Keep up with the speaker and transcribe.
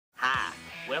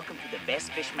welcome to the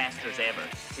best Fishmasters ever.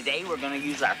 Today we're going to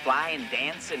use our fly and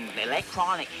dance and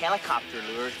electronic helicopter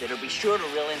lures that'll be sure to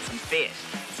reel in some fish.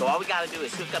 So all we got to do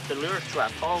is hook up the lures to our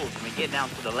poles when we get down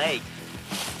to the lake.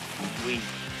 We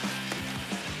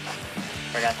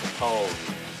forgot the poles.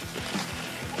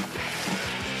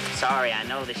 Sorry, I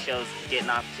know the show's getting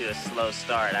off to a slow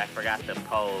start. I forgot the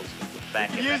poles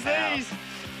back in the house. Use these.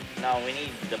 No, we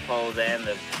need the poles and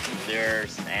the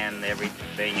lures and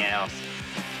everything else.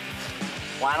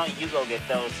 Why don't you go get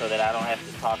those so that I don't have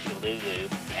to talk to Lulu and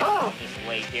I'll just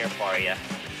wait here for you.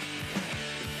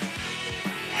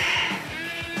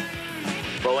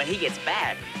 But when he gets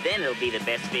back, then it'll be the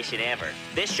best fishing ever.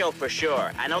 This show for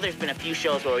sure. I know there's been a few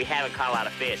shows where we haven't caught a lot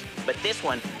of fish, but this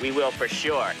one we will for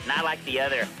sure. Not like the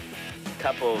other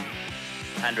couple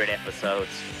hundred episodes.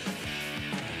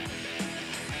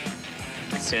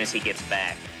 As soon as he gets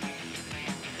back.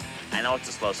 I know it's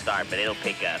a slow start, but it'll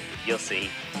pick up. You'll see.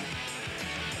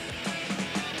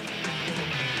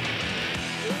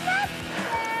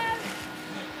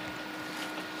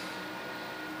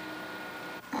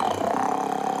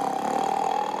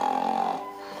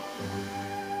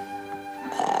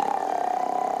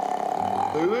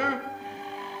 Lulu?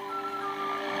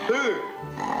 Lulu?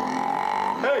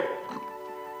 Hey!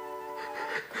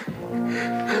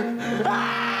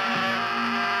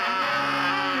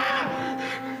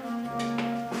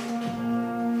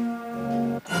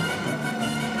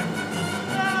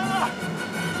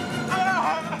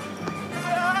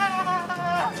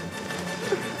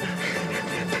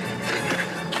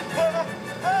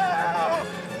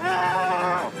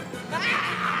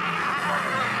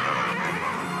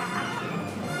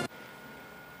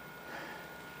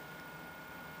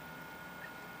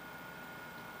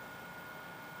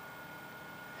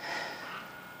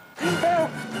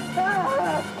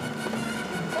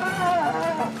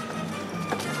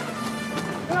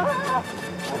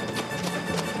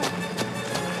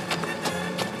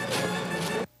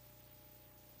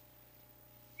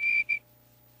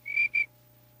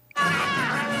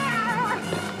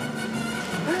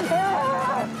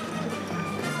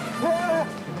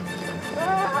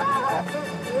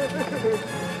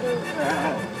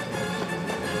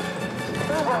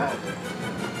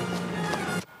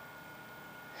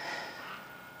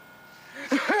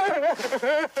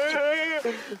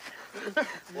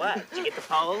 What? Did you get the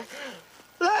poles?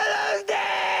 Lulu's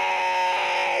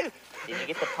dead! Did you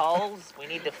get the poles? We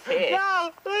need to fish.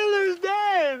 No, Lulu's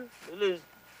dead! Lulu's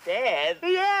dead?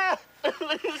 Yeah!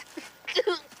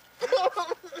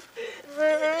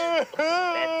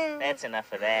 That's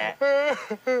enough of that.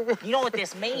 You know what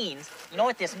this means? You know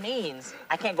what this means?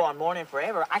 I can't go on mourning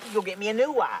forever. I can go get me a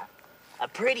new wife. A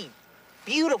pretty,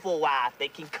 beautiful wife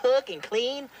that can cook and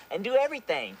clean and do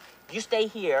everything. You stay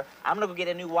here. I'm gonna go get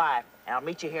a new wife, and I'll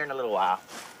meet you here in a little while.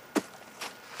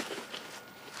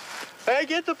 Hey,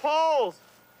 get the poles!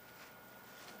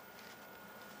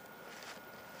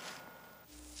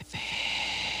 Let's fish!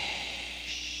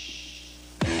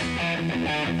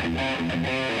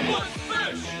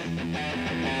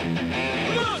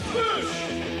 Let's fish!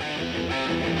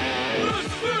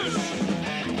 Let's fish!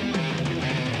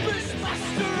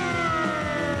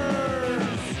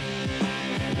 Fishmasters!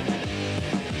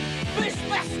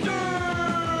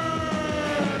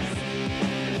 Fishmasters!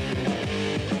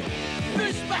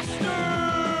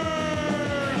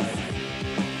 Fishmasters!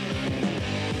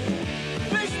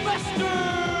 Fishmasters!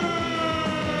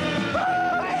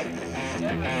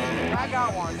 I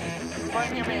got one.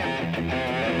 Bring him in.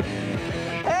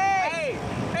 Hey!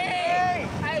 Hey!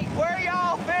 Hey! Where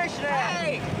y'all fishing at?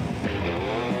 Hey!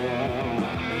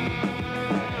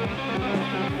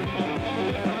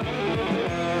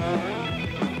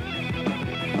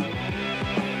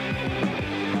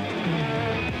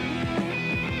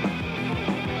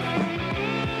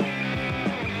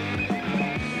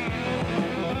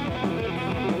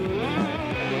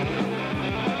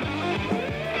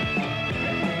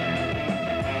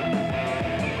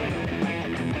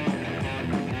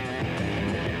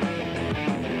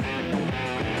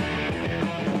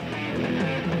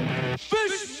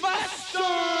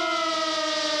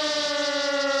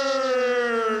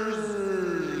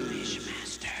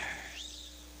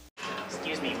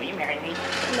 Excuse me, will you marry me?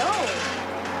 No.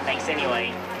 Thanks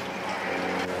anyway.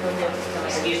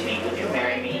 Excuse me, would you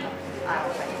marry me? I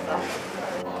don't think so.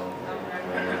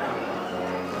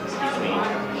 Excuse me,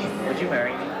 would you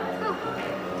marry me?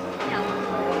 No.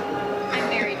 I'm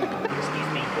married. Excuse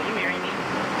me, will you marry me?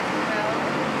 No.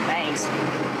 Thanks.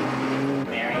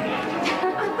 Marry me.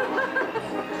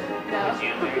 No. Would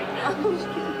you marry me?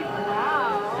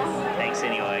 Wow. Thanks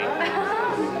anyway.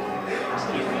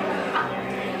 Excuse me.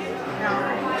 No.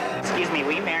 Excuse me,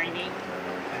 will you marry me?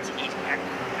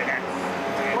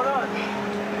 What on?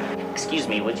 Excuse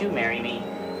me, would you marry me?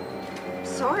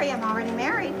 Sorry, I'm already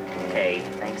married. Okay,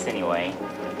 thanks anyway.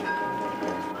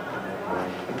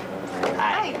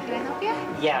 Hi, can I help you?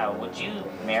 Yeah, would you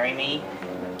marry me?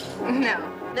 No.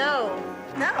 No.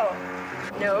 No.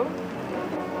 No.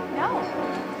 No.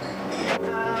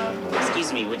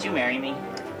 Excuse me, would you marry me?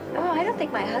 Oh, I don't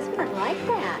think my husband would like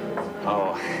that.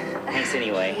 Oh, thanks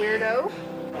anyway. Weirdo.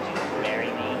 Marry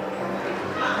me?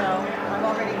 No, I'm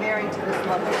already married to this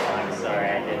lovely Oh, I'm sorry,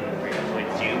 I didn't. Would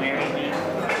you marry me?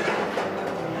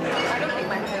 I don't think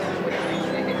my husband would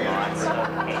appreciate it. Oh, I'm sorry.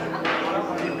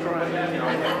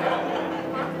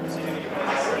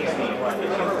 Excuse me, would you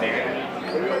marry me?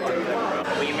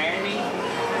 Will you marry me?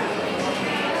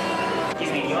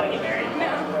 Excuse me, do you want to get married?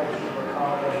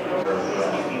 Excuse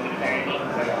me, will you marry me?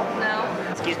 No.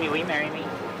 Excuse me, will you marry me?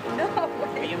 No.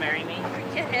 Will you marry me?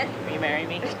 Get Will you marry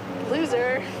me?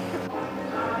 Loser.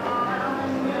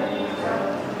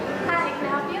 Hi, can I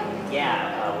help you?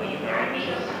 Yeah, will you marry me?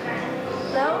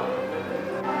 No?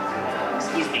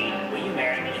 Excuse me, will you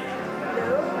marry me?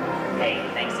 No. Hey,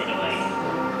 thanks anyway.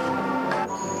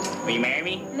 Will you marry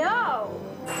me? No.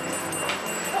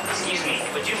 Excuse me,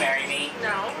 would you marry me?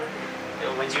 No.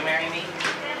 Would you marry me?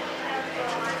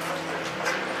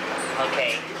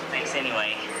 Okay, thanks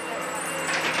anyway.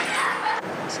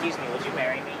 Excuse me, would you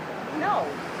marry me? No.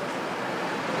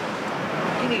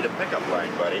 You need a pickup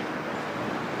line, buddy.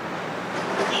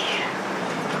 Yeah.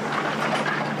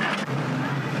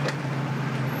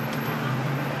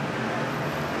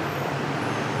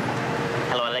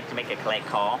 Hello, I'd like to make a collect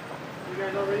call.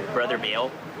 Brother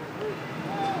Bill,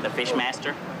 the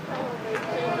Fishmaster.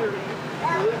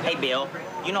 Hey, Bill,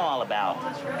 you know all about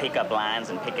pickup lines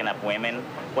and picking up women.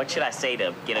 What should I say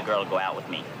to get a girl to go out with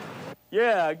me?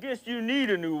 Yeah, I guess you need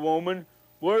a new woman.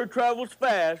 Word travels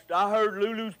fast. I heard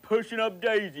Lulu's pushing up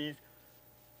daisies.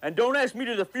 And don't ask me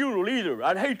to the funeral either.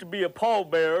 I'd hate to be a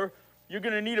pallbearer. You're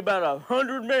gonna need about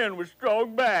 100 men with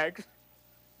strong backs.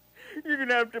 You're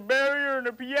gonna have to bury her in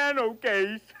a piano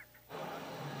case.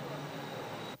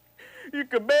 You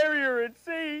could bury her at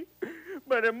sea,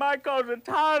 but it might cause a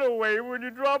tidal wave when you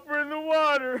drop her in the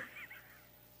water.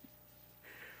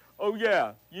 Oh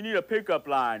yeah, you need a pickup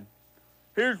line.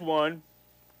 Here's one.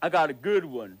 I got a good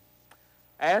one.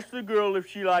 Ask the girl if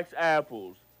she likes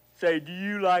apples. Say, do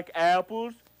you like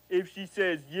apples? If she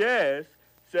says yes,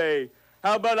 say,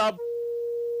 how about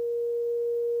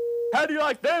how do you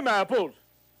like them apples?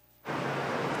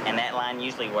 And that line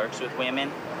usually works with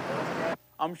women?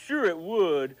 I'm sure it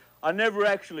would. I never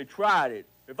actually tried it.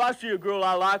 If I see a girl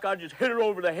I like, I just hit her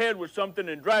over the head with something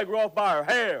and drag her off by her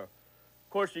hair. Of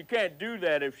course, you can't do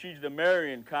that if she's the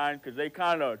marrying kind, because they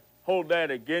kind of hold that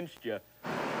against you.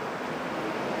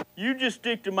 You just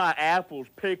stick to my apples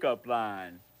pickup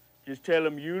line. Just tell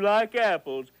them you like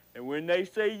apples, and when they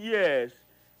say yes,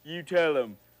 you tell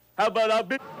them, how about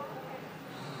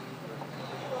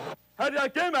how do you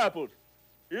like them apples?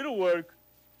 It'll work.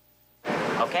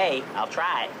 Okay, I'll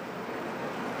try it.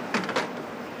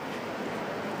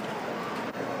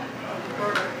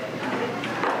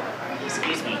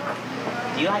 Excuse me,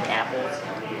 do you like apples?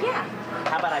 Yeah.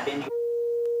 How about I bend you?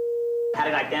 How do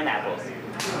you like them apples?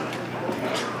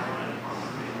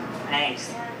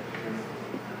 Thanks.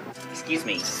 Excuse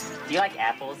me, do you like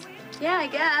apples? Yeah, I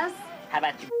guess. How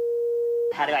about you?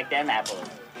 How do you like them apples?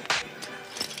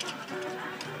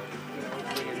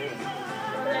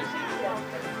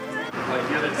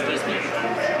 Excuse me,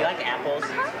 do you like apples?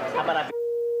 How about I?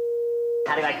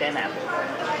 How do you like them apples?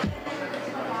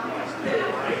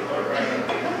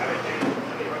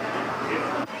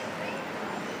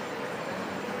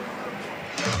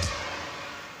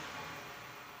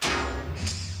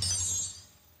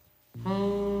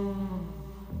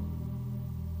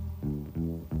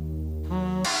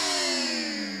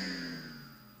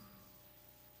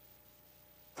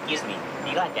 Excuse me, do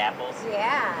you like apples?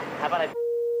 Yeah. How about I?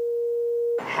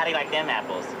 How do you like them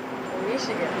apples? We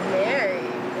should get married.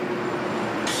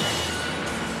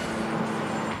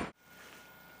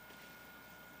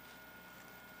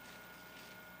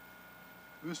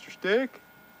 Mr. Stick,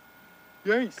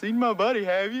 you ain't seen my buddy,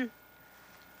 have you?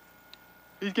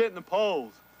 He's getting the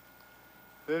poles.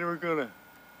 Then we're gonna,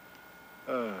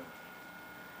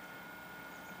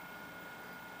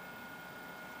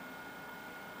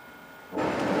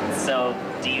 So,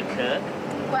 do you cook?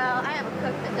 Well, I have a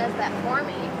cook that does that for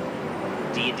me.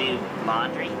 Do you do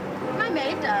laundry? My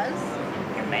maid does.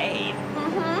 Your maid?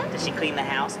 Mm-hmm. Does she clean the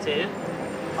house too?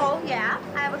 Oh, yeah.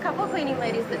 I have a couple cleaning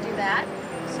ladies that do that.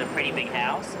 It's a pretty big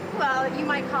house. Well, you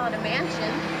might call it a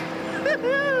mansion.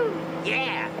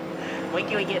 Yeah! When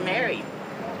can we get married?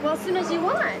 Well, as soon as you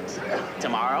want.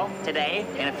 Tomorrow? Today?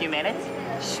 In a few minutes?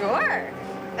 Sure.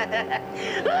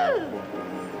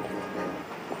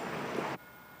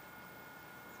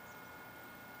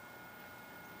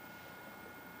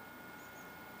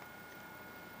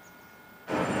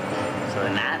 So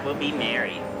tonight we'll be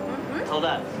married. Hold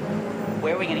up.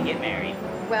 Where are we gonna get married?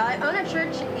 Well, I own a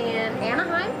church in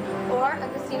Anaheim or a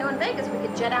casino in Vegas. We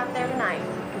could jet out there tonight.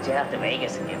 Jet out to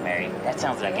Vegas and get married. That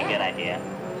sounds like a good idea.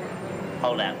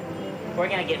 Hold up. If we're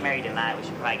gonna get married tonight, we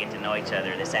should probably get to know each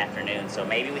other this afternoon, so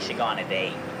maybe we should go on a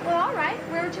date. Well, all right.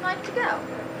 Where would you like to go?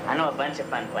 I know a bunch of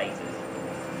fun places.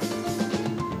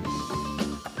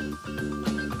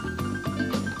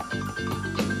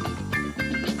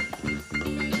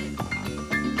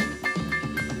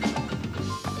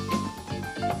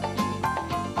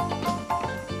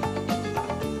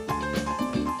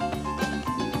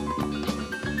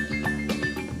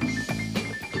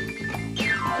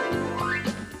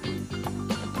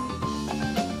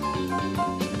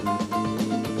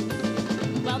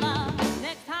 Well, the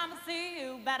next time I see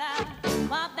you, better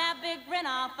wipe that big grin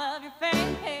off of your face.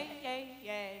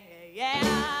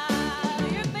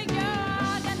 You think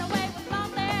you're getting away with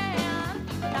something,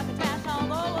 talking trash all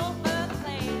over the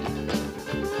place.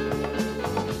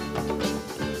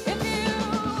 If you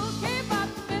keep up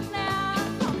with this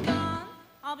now,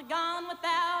 I'll be gone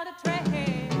without a trace.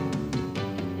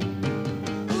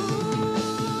 Ooh,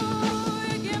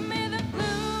 you give me the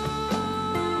clue.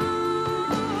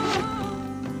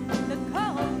 The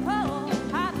cold, cold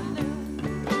hallelujah.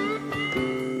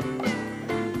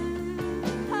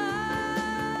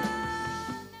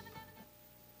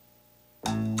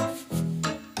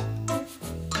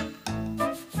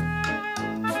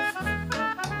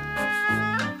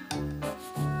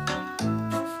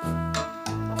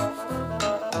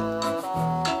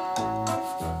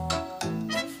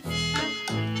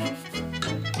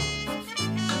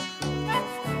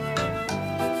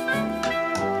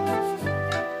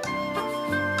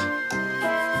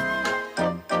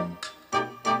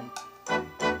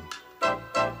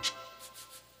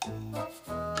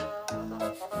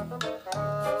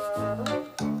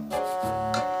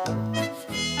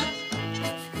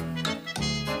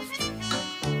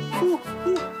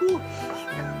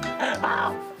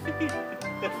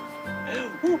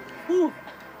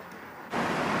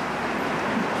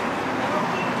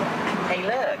 Hey,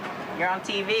 look, you're on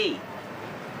TV.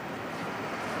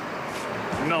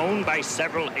 Known by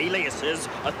several aliases,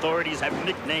 authorities have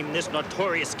nicknamed this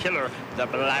notorious killer the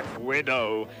Black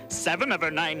Widow. 7 of her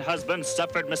 9 husbands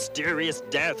suffered mysterious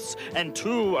deaths, and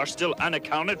 2 are still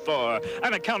unaccounted for.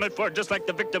 Unaccounted for just like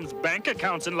the victims' bank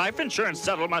accounts and life insurance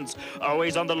settlements.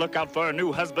 Always on the lookout for a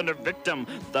new husband or victim,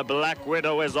 the Black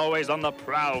Widow is always on the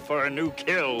prowl for a new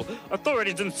kill.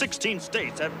 Authorities in 16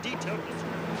 states have detailed this.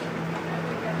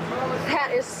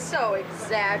 That is so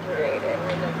exaggerated.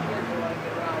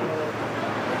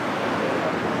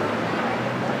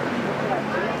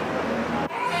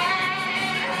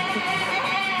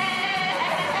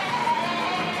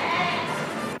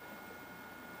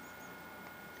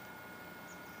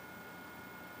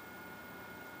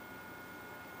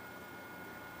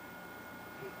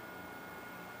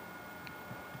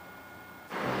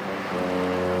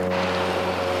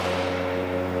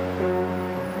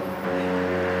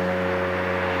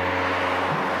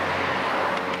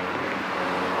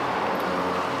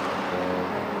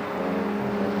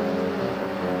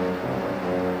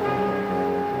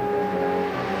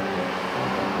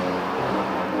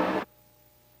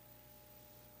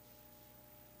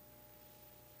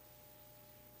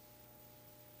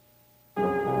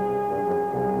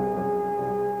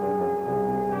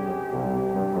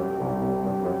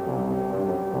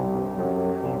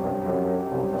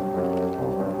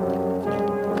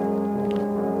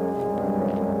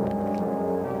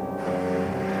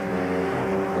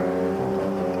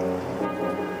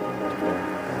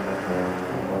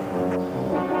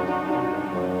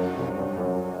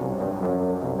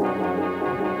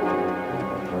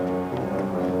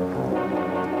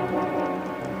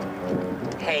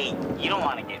 Hey, you don't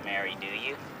want to get married, do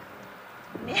you?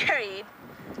 Married?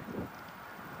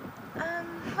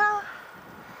 Well,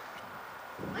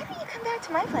 why don't you come back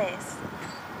to my place?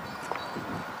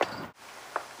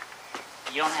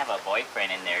 You don't have a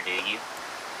boyfriend in there, do you?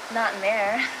 Not in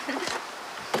there.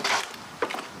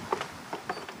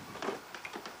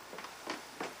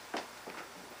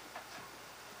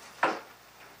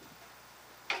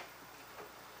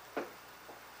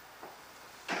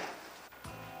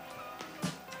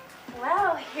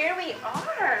 Well, here we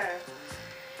are.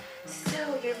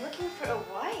 So, you're looking for a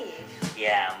wife?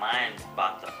 Yeah, mine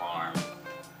bought the farm.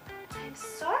 I'm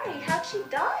sorry, how'd she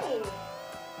die?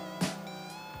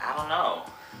 know.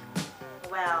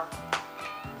 Well,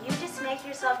 you just make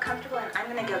yourself comfortable and I'm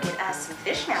gonna go get us some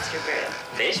Fishmaster brew.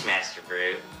 Fishmaster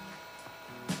brew?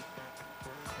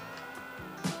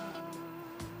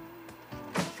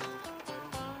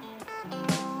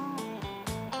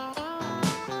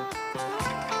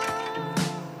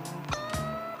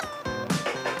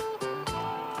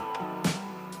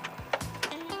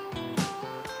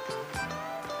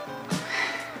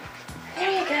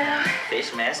 There you go.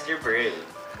 Fishmaster brew.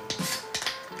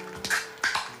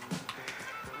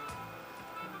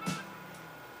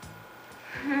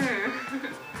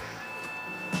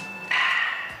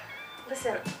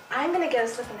 Listen, I'm gonna go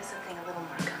slip into something a little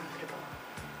more comfortable.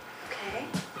 Okay?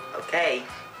 Okay.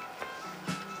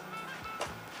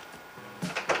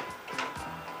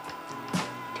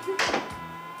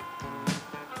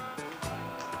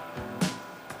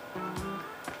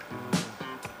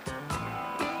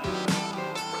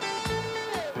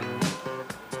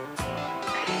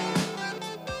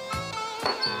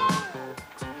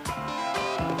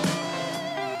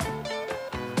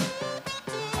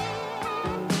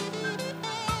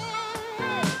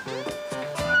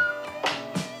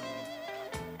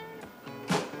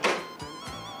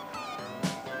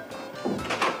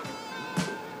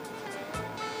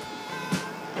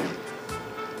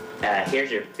 Here's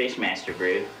your Fishmaster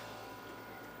brew.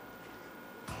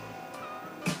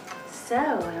 So,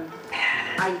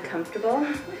 are you comfortable?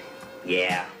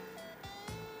 Yeah.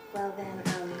 Well then,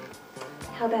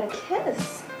 how about a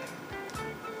kiss?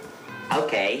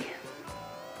 Okay.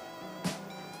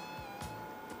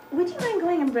 Would you mind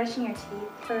going and brushing your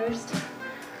teeth first?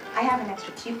 I have an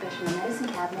extra toothbrush in the medicine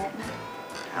cabinet.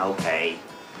 Okay.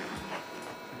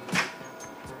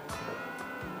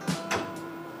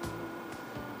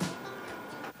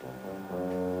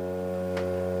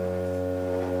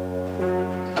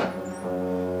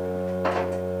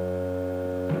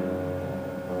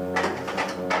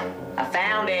 I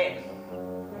found it.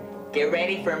 Get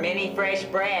ready for mini fresh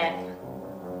breath.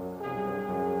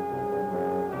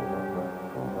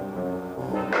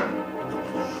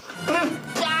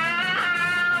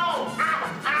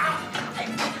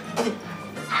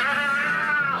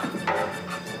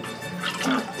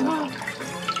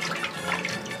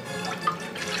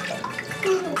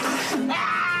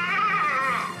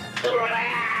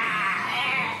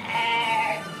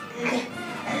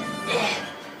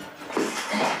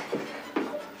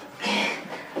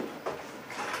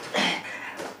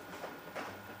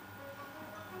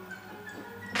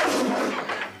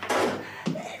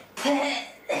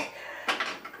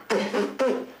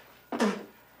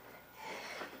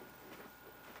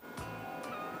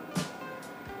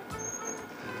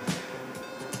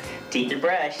 Teeth are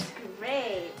brushed.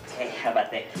 Great. Hey, how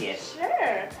about that kiss?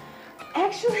 Sure.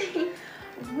 Actually,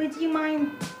 would you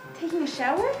mind taking a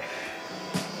shower?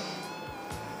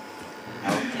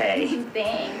 Okay.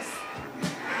 Thanks.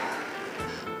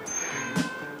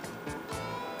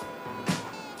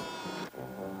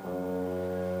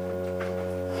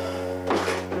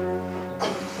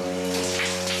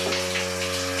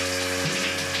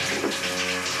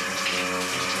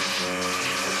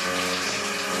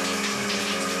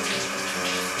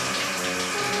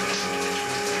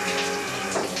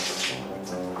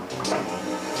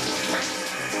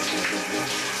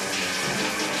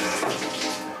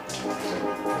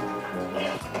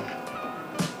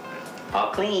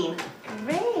 All clean.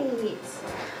 Great.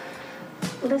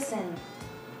 Listen,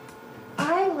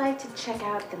 I like to check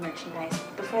out the merchandise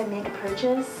before I make a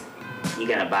purchase. You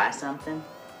gonna buy something?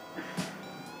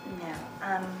 No.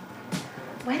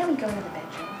 Why don't we go into the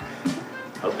bedroom?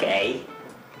 Okay.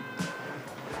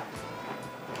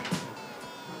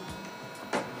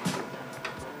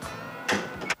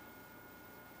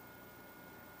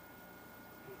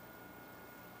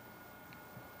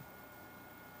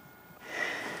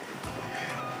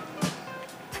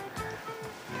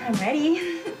 I'm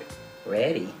ready.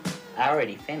 Ready? I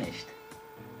already finished.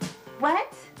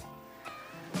 What?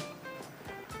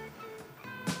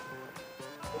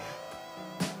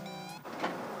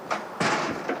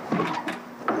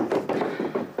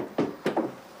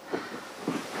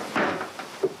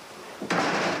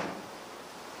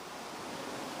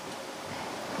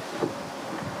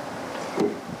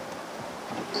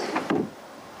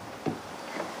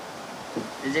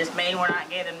 Does this mean we're not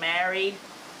getting married?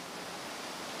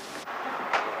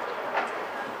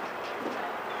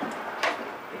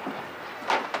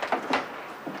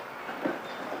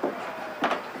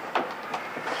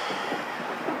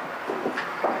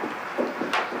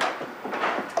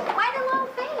 Why the long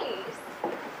face?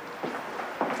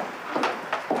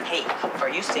 Hey, are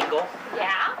you single?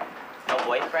 Yeah? No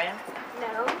boyfriend?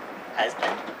 No?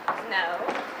 Husband? No?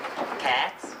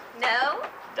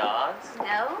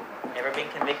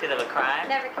 convicted of a crime?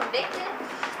 Never convicted.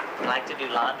 Like to do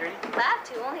laundry? Love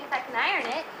to, only if I can iron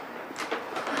it.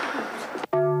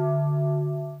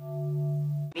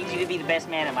 I need you to be the best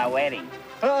man at my wedding.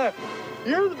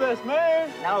 You're the best man.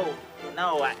 No,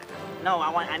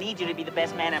 I need you to be the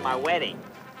best man at my wedding.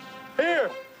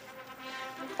 Here.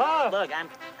 Look,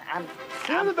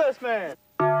 You're the best man.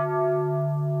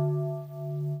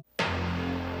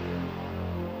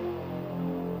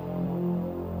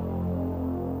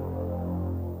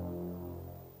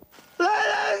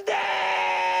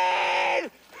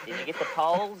 Did you get the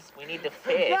poles? We need to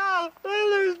fish. No,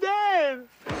 Lulu's dead.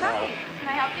 Hi, can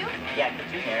I help you? Yeah,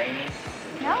 could you marry me?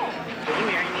 No. Will you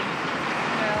marry me?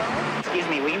 No. Excuse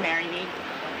me, will you marry me?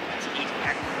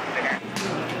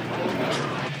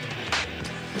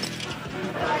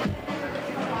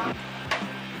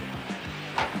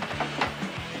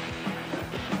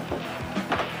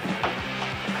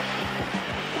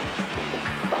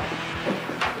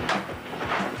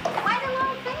 Why the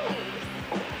long face?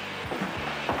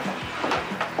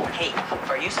 Hey,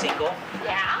 are you single?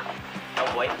 Yeah. No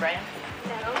boyfriend?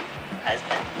 No.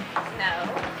 Husband? No.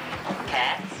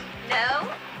 Cats?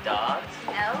 No. Dogs?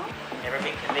 No. Never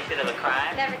been convicted of a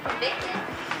crime? Never convicted.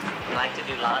 Like to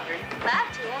do laundry?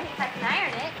 Love to, only if I can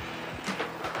iron it.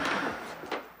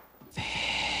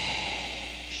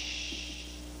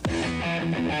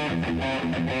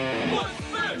 Let's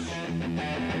fish!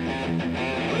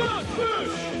 Let's fish!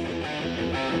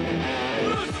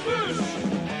 Let's fish!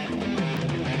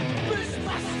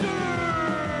 Fishmasters!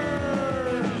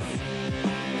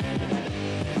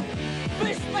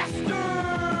 Fishmasters!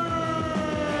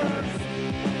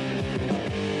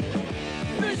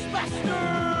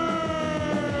 Fishmasters!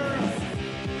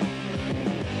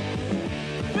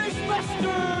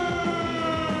 Fishmasters!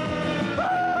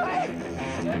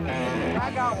 I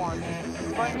got one.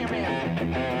 Bring him in.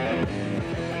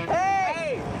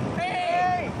 Hey!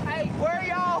 Where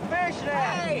y'all fishing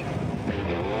at?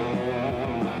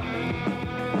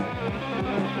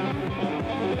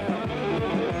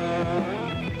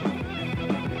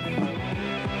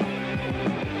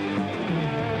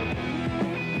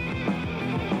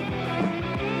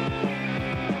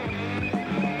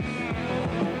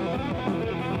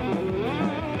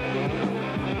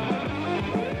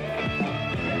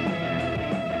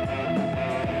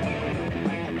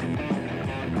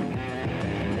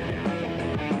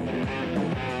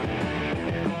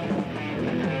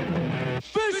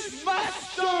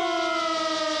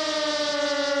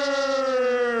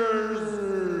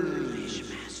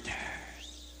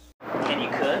 Can you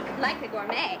cook? Like a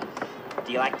gourmet.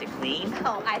 Do you like to clean?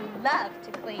 Oh, I love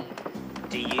to clean.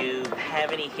 Do you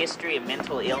have any history of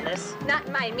mental illness? Not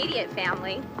in my immediate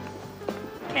family.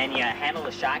 Can you handle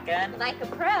a shotgun? Like a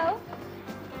pro.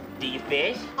 Do you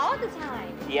fish? All the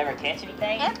time. Do you ever catch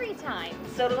anything? Every time.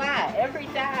 So do I, every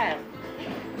time.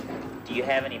 Do you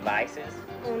have any vices?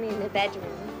 Only in the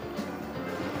bedroom.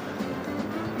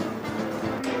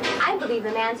 I believe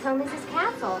a man's home is his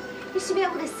castle. He should be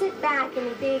able to sit back in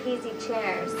a big, easy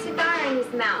chair, cigar in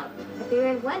his mouth, a beer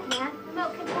in one hand,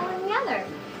 remote control in the other.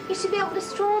 He should be able to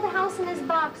stroll the house in his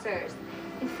boxers.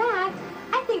 In fact,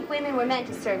 I think women were meant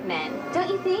to serve men. Don't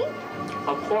you think?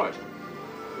 Of course.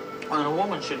 Well, a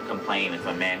woman shouldn't complain if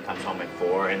a man comes home at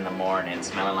 4 in the morning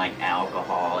smelling like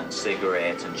alcohol and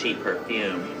cigarettes and cheap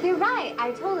perfume. You're right.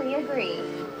 I totally agree.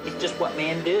 It's just what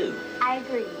men do. I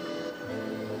agree.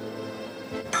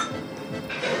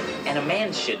 And a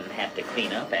man shouldn't have to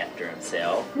clean up after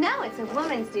himself. No, it's a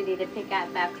woman's duty to pick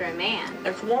up after a man.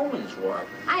 It's woman's work.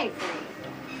 I agree.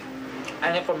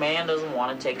 And if a man doesn't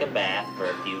want to take a bath for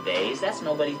a few days, that's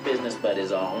nobody's business but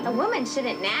his own. A woman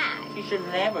shouldn't nag. He should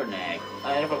never nag.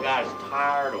 And if a guy's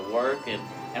tired of work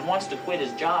and wants to quit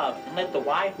his job and let the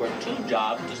wife work 2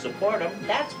 jobs to support him,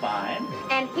 that's fine.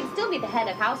 And he'd still be the head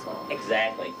of household.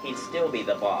 Exactly. He'd still be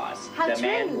the boss. How the true.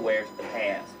 man who wears the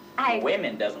pants. I The agree.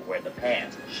 woman doesn't wear the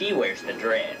pants. She wears the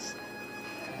dress.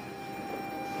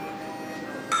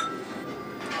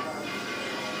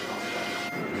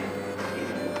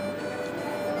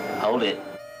 Hold it.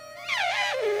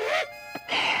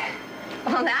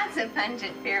 Well, that's a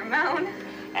pungent pheromone.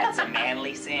 That's a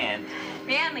manly scent.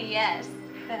 Manly, yes,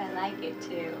 but I like it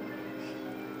too.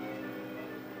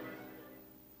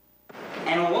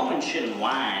 And a woman shouldn't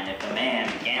whine if a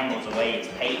man gambles away his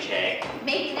paycheck.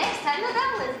 Maybe next time he'll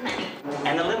double his money.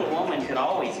 And the little woman could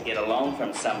always get a loan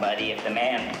from somebody if the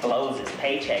man blows his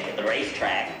paycheck at the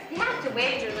racetrack. You have to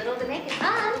wager a little to make it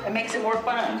fun. It makes it more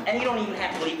fun. And you don't even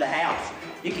have to leave the house.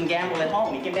 You can gamble at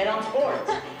home. You can bet on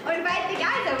sports. Or invite the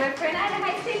guys over for a night of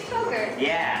high-stakes poker.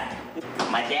 Yeah.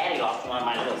 My daddy lost one of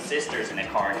my little sisters in a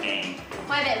card game.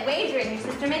 Well, I bet wagering your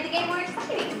sister made the game more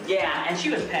exciting. Yeah, and she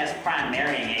was past prime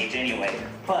marrying age anyway.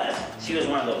 Plus, she was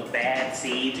one of those bad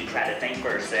seeds who tried to think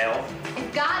for herself.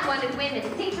 If God wanted women to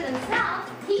think for themselves,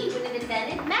 he would have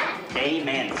invented men.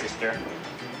 Amen, sister.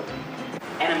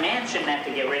 And a man shouldn't have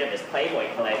to get rid of his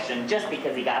Playboy collection just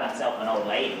because he got himself an old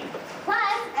lady.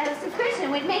 Plus, a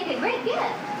subscription would make a great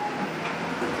gift.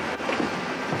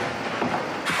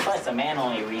 Plus, a man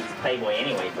only reads Playboy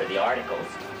anyway for the articles.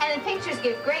 And the pictures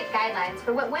give great guidelines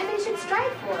for what women should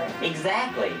strive for.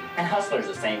 Exactly. And Hustler's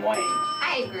the same way.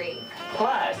 I agree.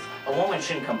 Plus, a woman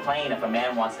shouldn't complain if a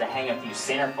man wants to hang a few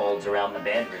centerfolds around the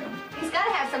bedroom. He's got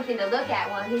to have something to look at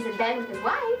while he's in bed with his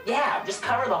wife. Yeah, just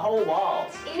cover the whole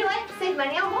walls. You know what? Save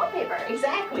money on wallpaper.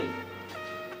 Exactly.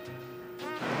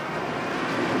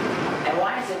 And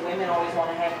why is it women always want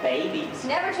to have babies?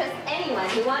 Never trust anyone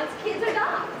who wants kids or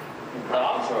dogs.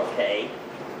 Dogs are okay.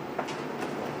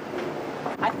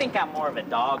 I think I'm more of a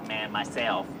dog man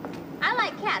myself. I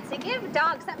like cats. They give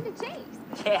dogs something to chase.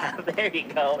 Yeah, there you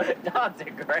go. Dogs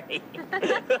are great.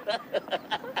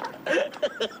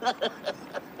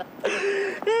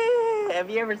 Have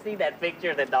you ever seen that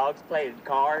picture of the dogs playing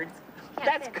cards?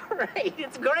 That's great.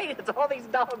 It's great. It's all these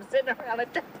dogs sitting around a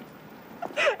table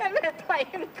and they're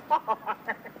playing cards.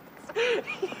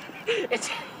 It's,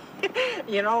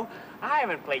 you know, I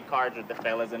haven't played cards with the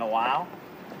fellas in a while.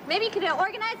 Maybe you could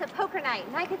organize a poker night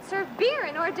and I could serve beer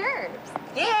and hors d'oeuvres.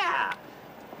 Yeah.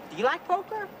 Do you like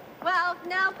poker? Well,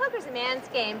 no, poker's a man's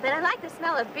game, but I like the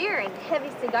smell of beer and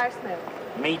heavy cigar smoke.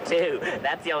 Me too.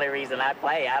 That's the only reason I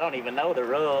play. I don't even know the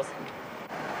rules.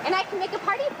 And I can make a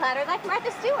party platter like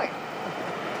Martha Stewart.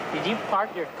 Did you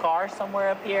park your car somewhere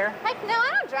up here? Heck no, I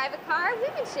don't drive a car.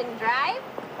 Women shouldn't drive.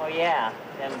 Oh, yeah.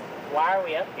 Then why are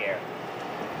we up here?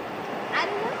 I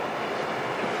don't know.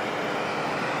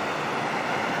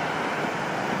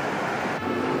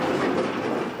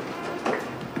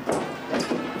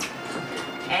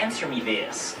 Answer me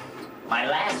this. My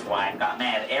last wife got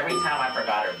mad every time I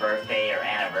forgot her birthday or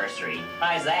anniversary.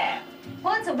 Why's that?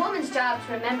 Well, it's a woman's job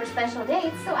to remember special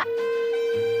dates, so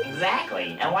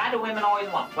Exactly. And why do women always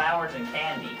want flowers and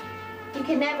candy? You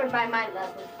can never buy my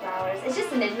love with flowers. It's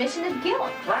just an admission of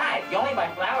guilt. Right. You only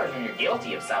buy flowers when you're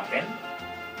guilty of something.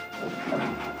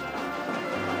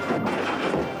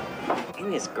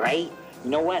 Isn't this great? You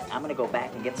know what? I'm gonna go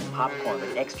back and get some popcorn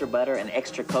with extra butter and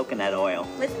extra coconut oil.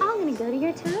 It's all gonna go to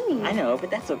your tummy. I know, but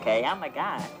that's okay. I'm a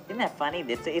guy. Isn't that funny?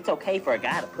 It's okay for a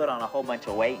guy to put on a whole bunch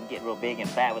of weight and get real big and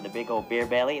fat with a big old beer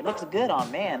belly. It looks good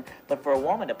on men, but for a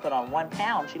woman to put on 1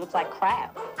 pound, she looks like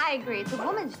crap. I agree. It's a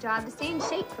woman's job to stay in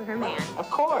shape for her man. Of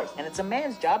course. And it's a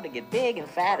man's job to get big and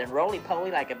fat and roly-poly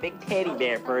like a big teddy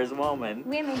bear for his woman.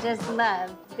 Women just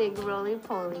love big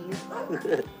roly-polies.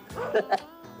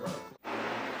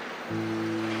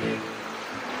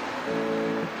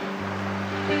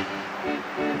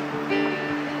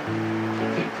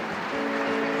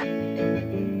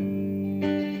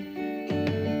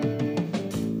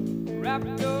 Wrap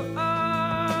your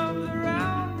arms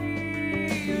around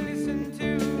me, listen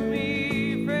to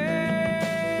me, friend.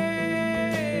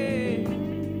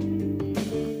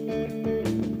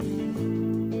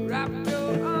 Wrap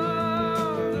your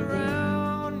arms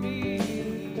around me,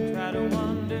 try to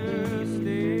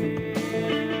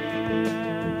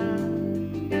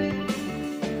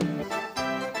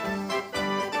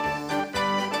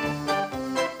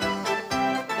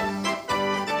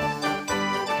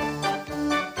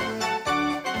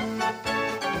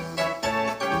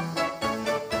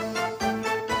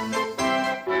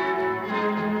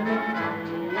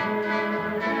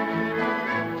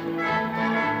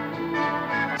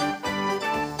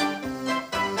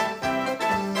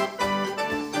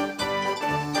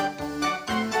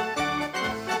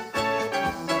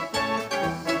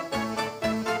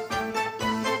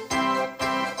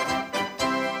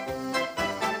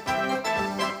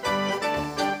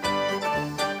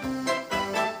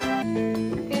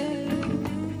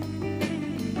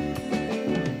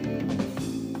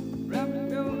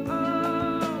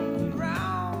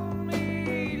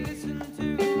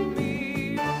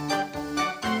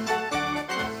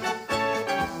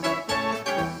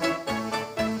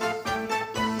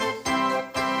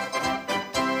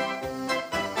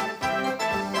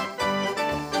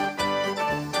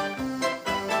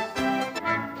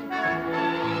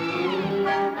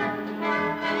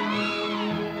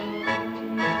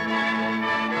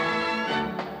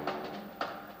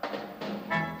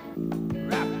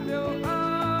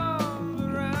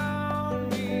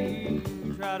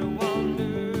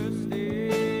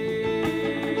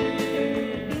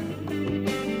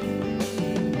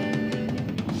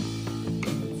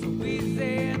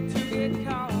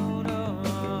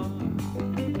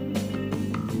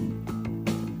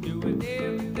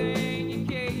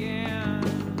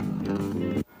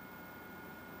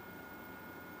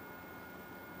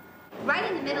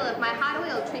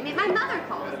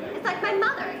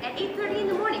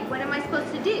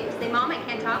the deuce? Say, Mom, I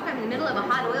can't talk. I'm in the middle of a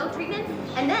hot oil treatment.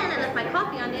 And then I left my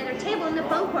coffee on the other table and the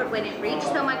phone cord wouldn't reach,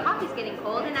 so my coffee's getting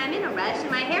cold and I'm in a rush and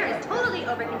my hair is totally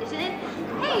over-conditioned.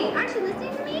 Hey, aren't you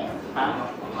listening to me? Huh?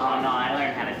 Oh, no, I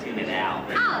learned how to tune it out.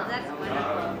 Oh, that's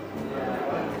wonderful.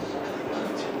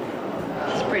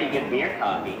 It's pretty good beer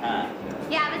coffee, huh?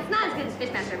 Yeah, but it's not as good as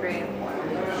Fishmaster brew.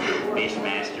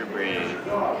 Fishmaster brew.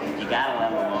 You gotta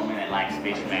love a woman that likes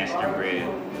Fishmaster brew.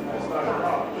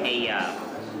 Hey,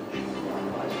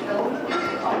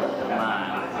 come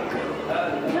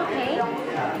on. You okay?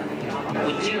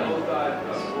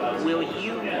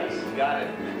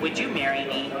 Would you marry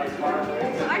me?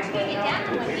 Aren't you gonna get down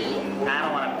on one knee? I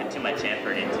don't want to put too much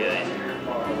effort into it.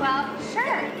 Well,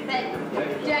 sure, but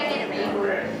do I get a ring?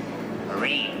 A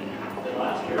ring?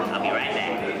 I'll be right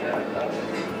back.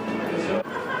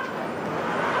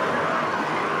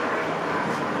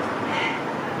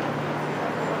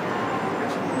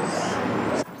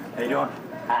 How you doing?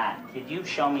 Hi, could you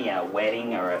show me a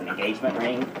wedding or an engagement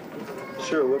ring?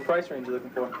 Sure, what price range are you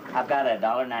looking for? I've got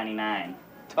 $1.99.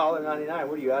 $1.99,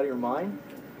 what are you, out of your mind?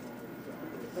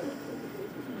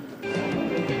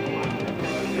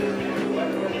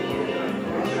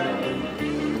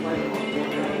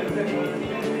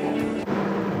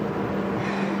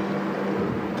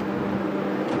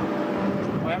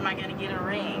 Where am I gonna get a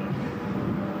ring?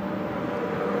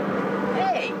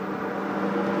 Hey!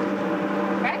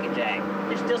 Crackerjack,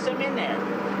 there's still some in there.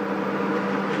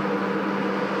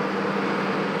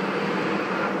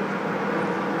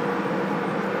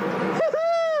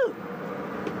 Woohoo!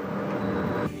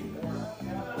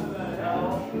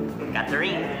 Got the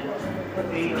ring.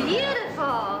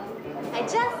 Beautiful. I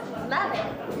just love it.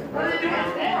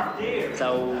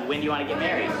 So, when do you want to get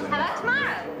married? How about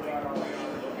tomorrow?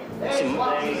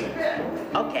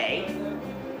 Okay.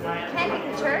 Can I pick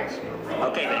the church?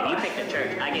 Okay, but if you pick the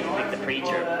church, I get to pick the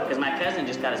preacher. Because my cousin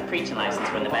just got his preaching license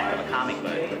from the back of a comic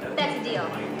book. That's a deal.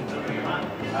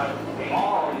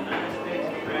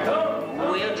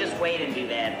 We'll just wait and do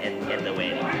that at the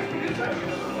wedding.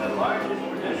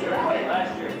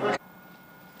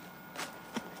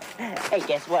 Hey,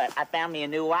 guess what? I found me a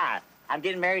new wife. I'm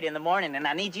getting married in the morning, and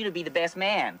I need you to be the best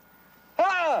man.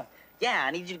 Ah! Yeah,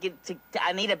 I need you to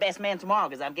I need a best man tomorrow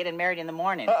because I'm getting married in the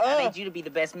morning. I need you to be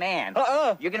the best man.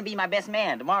 You're gonna be my best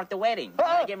man tomorrow at the wedding.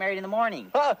 I get married in the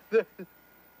morning. The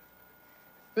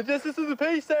Justice of the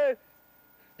Peace said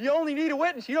you only need a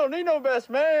witness. You don't need no best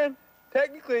man,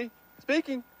 technically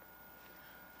speaking.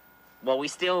 Well,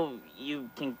 you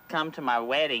can come to my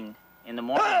wedding in the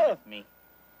morning with me.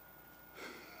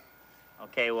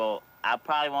 Okay, well, I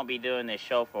probably won't be doing this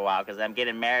show for a while because I'm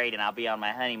getting married and I'll be on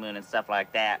my honeymoon and stuff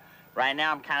like that. Right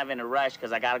now, I'm kind of in a rush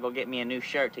because I got to go get me a new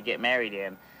shirt to get married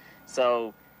in.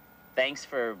 So, thanks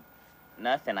for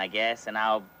nothing, I guess, and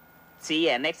I'll see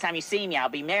you. Next time you see me, I'll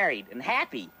be married and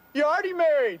happy. You're already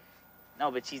married.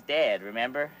 No, but she's dead,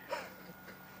 remember?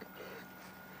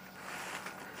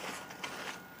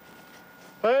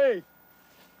 Hey,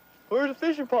 where's the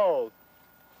fishing poles?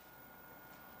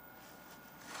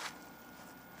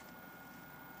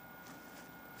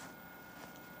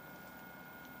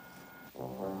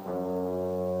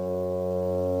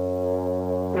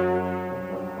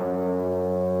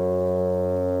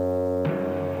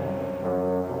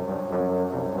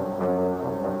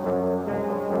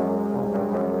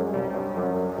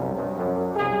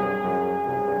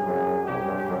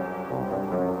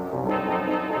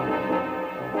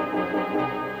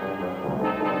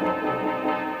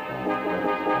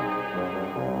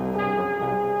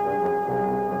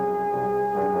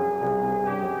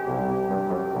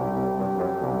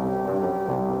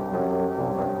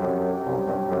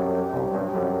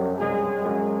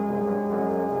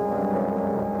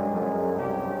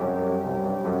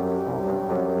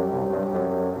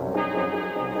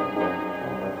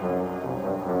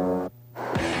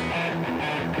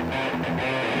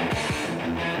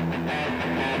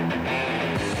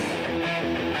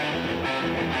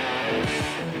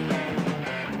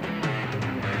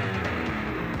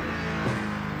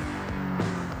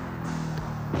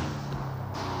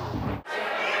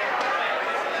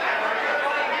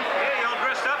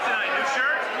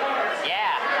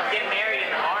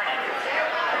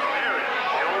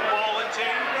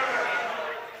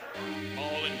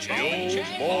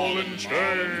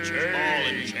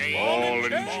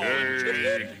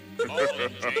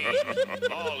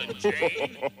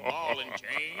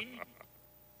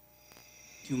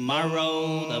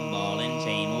 Tomorrow the ball and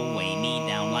chain will weigh me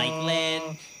down like lead.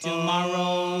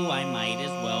 Tomorrow I might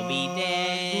as well be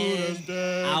dead.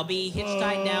 I'll be hitched,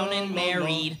 tied down, and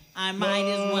married. I might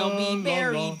as well be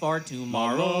buried, for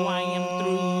tomorrow I am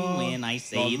through when I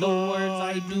say the words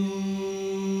I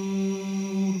do.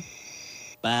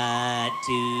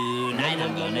 Tonight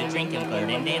I'm gonna drink and flirt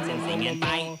and dance and sing and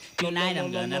fight. Tonight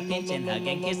I'm gonna pinch and hug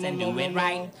and kiss and do it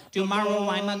right. Tomorrow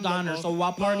I'm a goner, so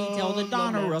I'll party till the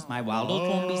dawn, or else my wild oats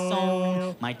won't be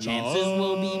sown. My chances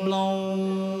will be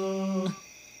blown.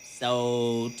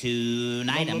 So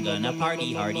tonight I'm gonna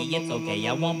party hardy. It's okay,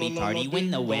 I won't be tardy.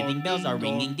 When the wedding bells are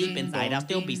ringing deep inside, I'll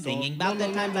still be singing about the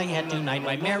times I had tonight.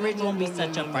 My marriage won't be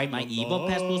such a fright. My evil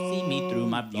past will see me through.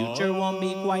 My future won't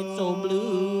be quite so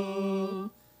blue.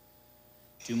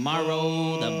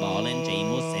 Tomorrow the ball and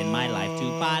chain will send my life to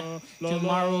pot.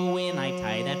 Tomorrow when I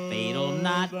tie that fatal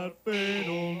knot.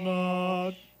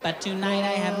 But tonight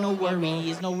I have no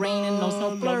worries, no rain and no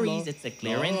snow flurries. It's a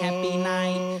clear and happy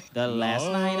night, the last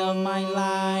night of my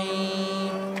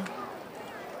life.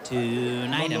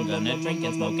 Tonight I'm gonna drink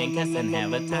and smoke and cuss and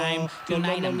have a time.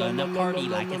 Tonight I'm gonna party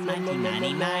like it's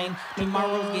 1999.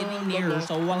 Tomorrow's getting nearer,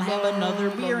 so I'll have another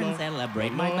beer and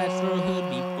celebrate my bachelorhood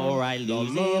before I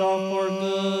lose it all for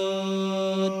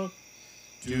good.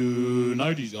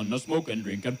 Tonight he's gonna smoke and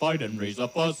drink and fight and raise a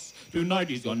fuss. Tonight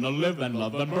he's gonna live and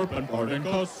love and burp and fart and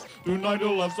cuss. Tonight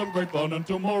he'll have some great fun and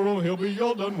tomorrow he'll be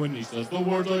all done when he says the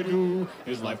words I do.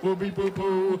 His life will be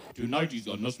poo-poo. Tonight he's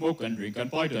gonna smoke and drink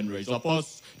and fight and raise a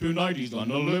fuss. Tonight he's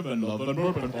gonna live and love and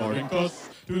burp and fart and cuss.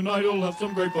 Tonight he'll have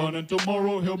some great fun and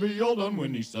tomorrow he'll be all done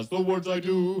when he says the words I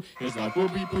do. His life will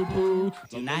be poo-poo.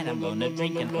 Tonight I'm gonna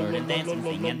drink and flirt and dance and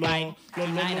sing and fight.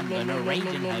 Tonight I'm gonna rage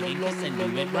and hug and kiss and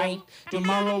do it right.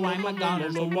 Tomorrow I'm a goner,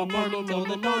 so I'll party till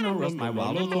the dawn, or else my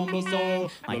wild oats won't be sown.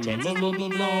 My chances will be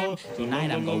blown.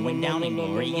 Tonight I'm going down in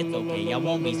glory. It's okay, I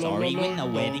won't be sorry. When the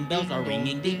wedding bells are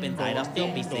ringing deep inside, I'll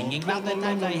still be singing about the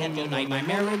times I had tonight. My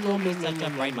marriage won't be such a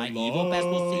fright. My evil past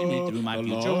will see me through. My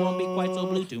future won't be quite so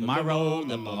blue. Tomorrow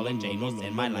the ball and chain will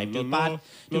send my life to pot.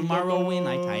 Tomorrow when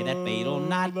I tie that fatal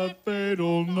knot.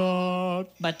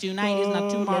 But tonight is not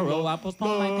tomorrow. I'll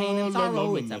postpone my pain and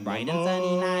sorrow. It's a bright and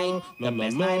sunny night, the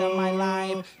best night of my life.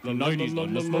 Tonight he's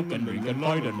gonna smoke and drink and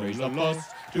fight and raise a fuss.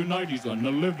 Tonight he's gonna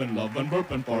live and love and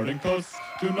burp and fart and cuss.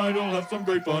 Tonight he'll have some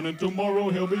great fun and tomorrow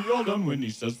he'll be all done when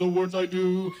he says the words I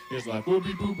do. His life will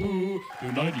be poo-poo.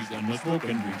 Tonight he's gonna smoke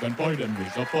and drink and fight and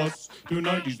raise a fuss.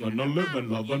 Tonight he's gonna live and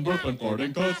love and burp and fart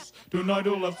and cuss. Tonight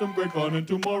he'll have some great fun and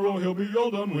tomorrow he'll be all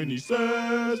done when he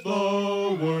says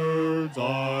the words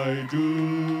I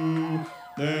do.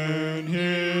 Then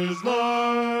his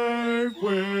life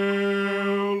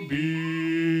will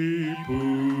be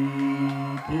poo-poo.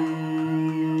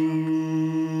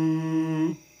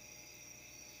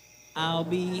 I'll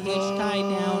be hitched, tied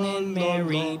down and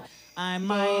married. I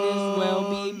might as well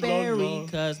be buried,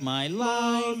 'cause my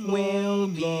life will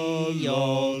be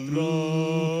all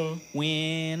through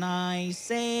when I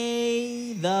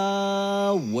say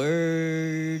the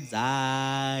words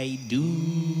I do.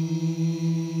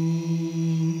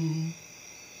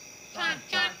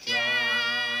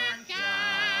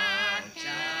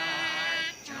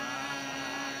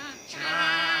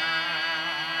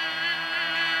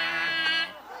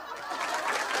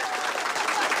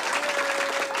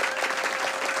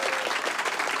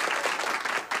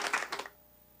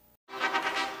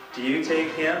 Do you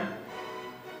take him?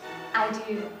 I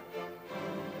do.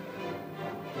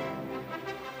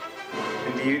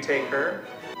 And do you take her?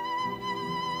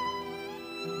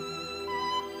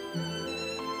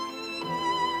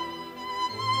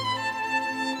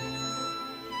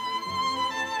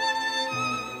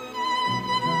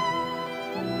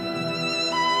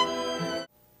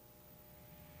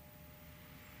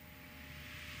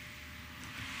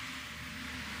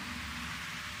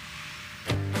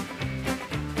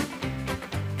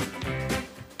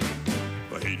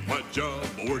 Job,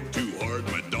 I work too hard,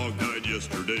 my dog died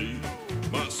yesterday.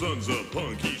 My son's a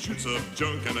punk, he shoots up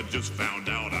junk, and I just found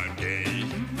out I'm gay.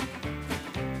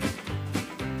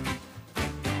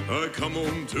 I come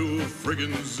home to a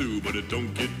friggin' zoo, but it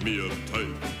don't get me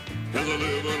uptight, 'cause I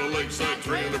live in a lakeside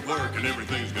trailer park, and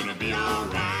everything's gonna be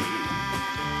alright.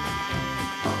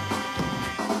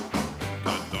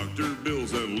 Got doctor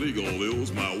bills and legal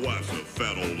ills, my wife's a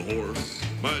fat old whore.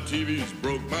 My TV's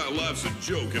broke, my life's a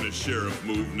joke, and a sheriff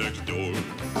moved next door.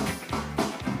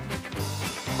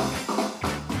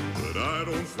 But I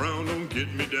don't frown, don't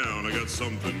get me down, I got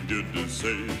something good to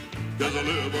say. 'Cause I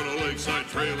live on a lakeside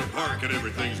trailer park, and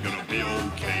everything's gonna be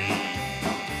okay.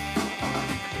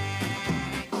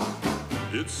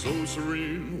 It's so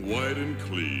serene, white and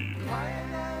clean,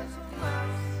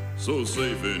 so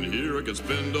safe in here, I could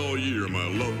spend all year in my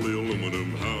lovely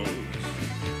aluminum house.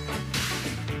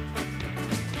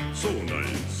 So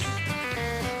nice.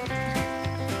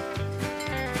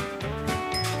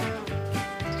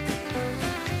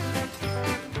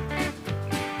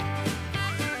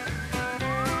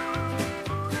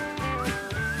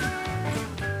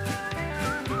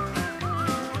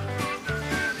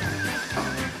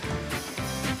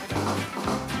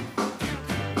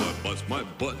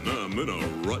 in a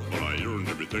rut, but I earned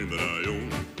everything that I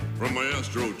own. From my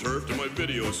AstroTurf to my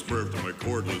video smurf to my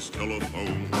cordless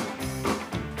telephone.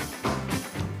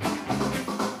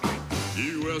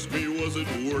 You ask me, was it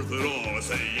worth it all? I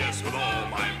say yes with all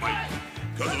my might.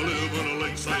 'Cause I live on a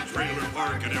lakeside trailer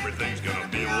park and everything's gonna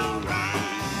be alright.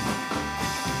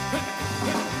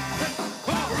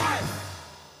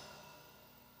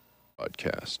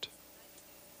 Podcast.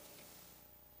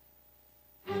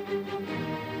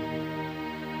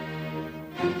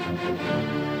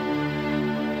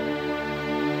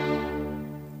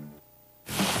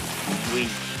 We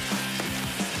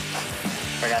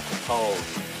forgot the poles.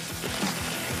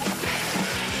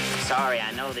 Sorry,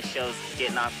 I know the show's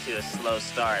getting off to a slow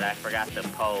start. I forgot the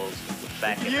poles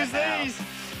back in the house. Use these.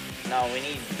 No, we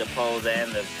need the poles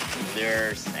and the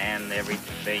lures and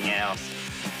everything else.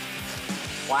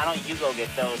 Why don't you go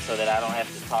get those so that I don't have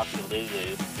to talk to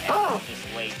Lulu? And I'll just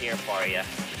wait here for you.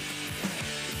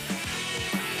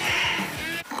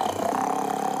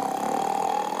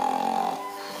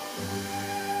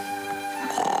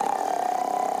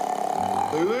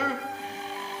 Lulu?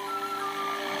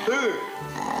 Lulu?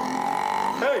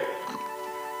 Hey!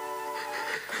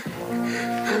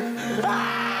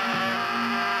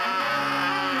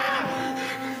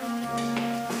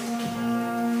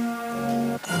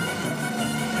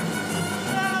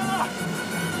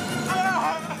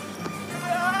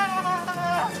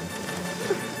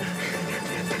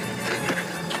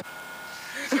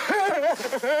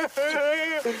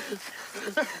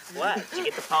 What? Did you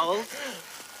get the poles?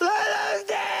 Lulu's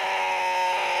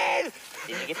dead!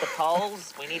 Did you get the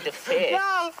poles? We need to fish.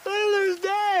 No! Lulu's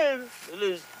dead!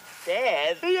 Lulu's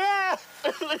dead? Yeah!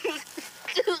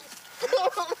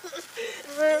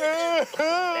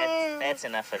 That's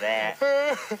enough of that.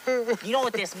 You know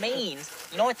what this means?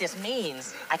 You know what this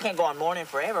means? I can't go on mourning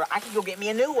forever. I can go get me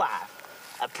a new wife.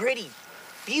 A pretty,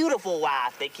 beautiful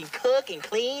wife that can cook and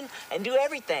clean and do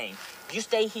everything. You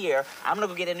stay here. I'm gonna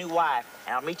go get a new wife,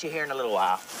 and I'll meet you here in a little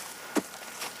while.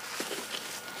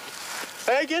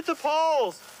 Hey, get the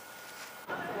poles!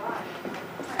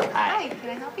 Hi, can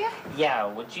I help you? Yeah,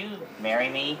 would you marry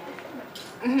me?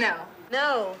 No.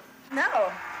 No.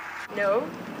 No. No.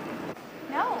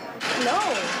 No. No.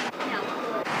 No.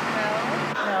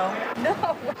 No.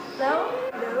 No. No.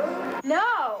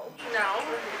 No. No.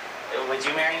 Would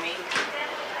you marry me?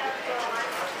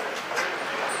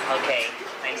 Okay,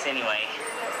 thanks anyway.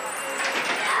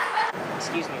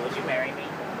 Excuse me, would you marry me?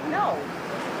 No.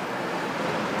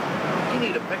 You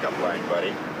need a pickup line,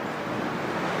 buddy.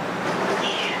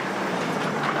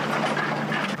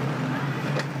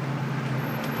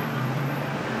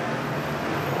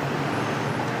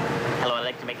 Hello, I'd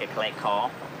like to make a collect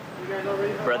call.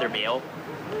 Brother Bill,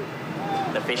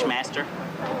 the Fishmaster.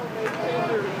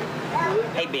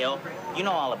 Hey, Bill, you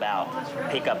know all about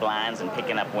pickup lines and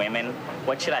picking up women.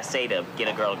 What should I say to get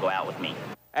a girl to go out with me?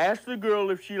 Ask the girl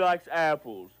if she likes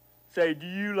apples. Say, do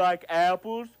you like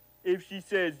apples? If she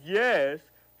says yes,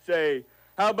 say,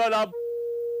 how about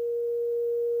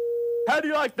how do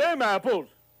you like them apples?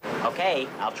 Okay,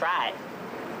 I'll try it.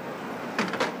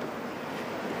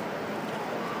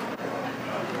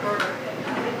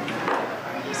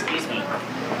 Excuse me,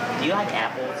 do you like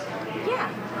apples?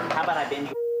 Yeah. How about I bend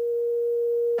you?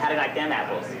 How do you like them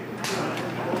apples?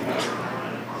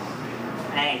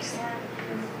 Thanks.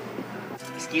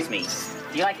 Excuse me,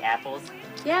 do you like apples?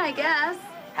 Yeah, I guess.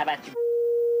 How about you?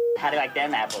 How do you like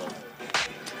them apples?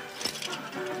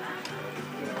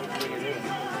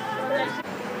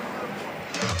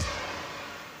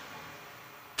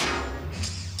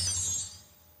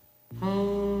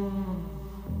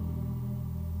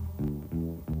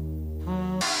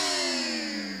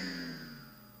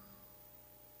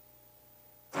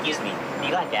 Excuse me, do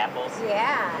you like apples?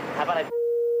 Yeah. How about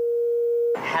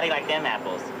how do you like them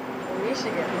apples? We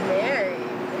should get married.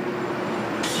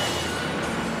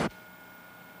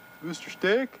 Mr.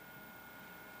 Stick?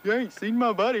 You ain't seen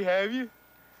my buddy, have you?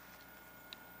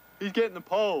 He's getting the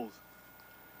poles.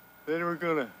 Then we're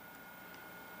gonna,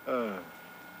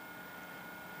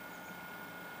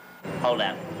 Hold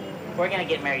up. If we're gonna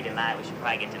get married tonight, we should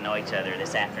probably get to know each other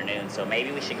this afternoon, so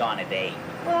maybe we should go on a date.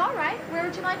 Well, all right. Where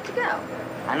would you like to go?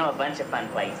 I know a bunch of fun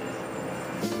places.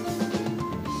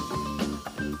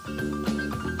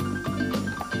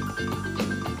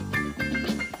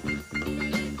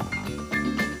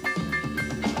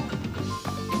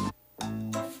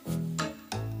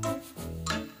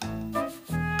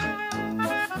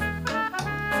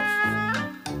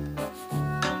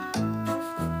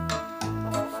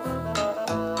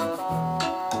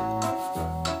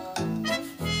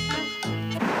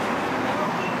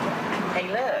 Hey,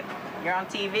 look, you're on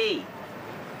TV.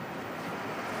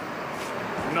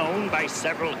 Known by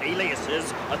several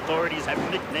aliases, authorities have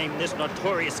nicknamed this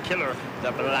notorious killer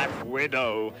the Black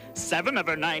Widow. 7 of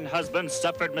her 9 husbands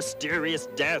suffered mysterious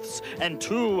deaths, and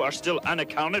 2 are still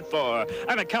unaccounted for.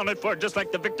 Unaccounted for just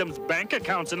like the victim's bank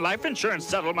accounts and life insurance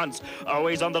settlements.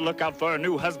 Always on the lookout for a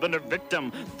new husband or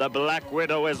victim, the Black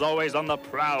Widow is always on the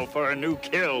prowl for a new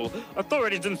kill.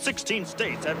 Authorities in 16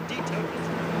 states have detailed this.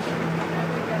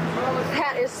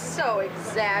 That is so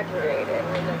exaggerated.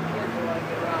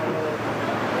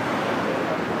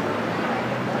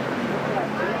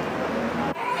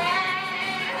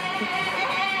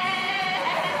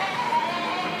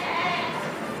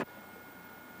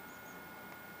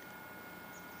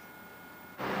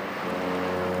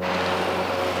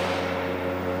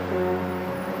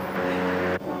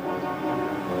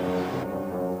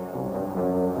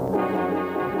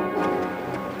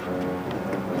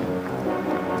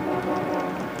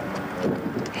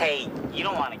 Hey, you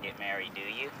don't want to get married, do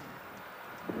you?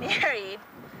 Married?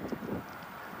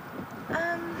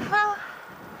 Well,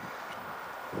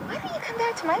 why don't you come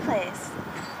back to my place?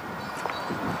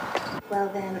 Well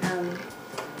then,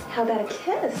 how about a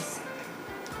kiss?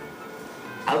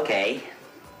 Okay.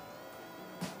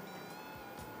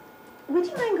 Would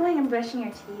you mind going and brushing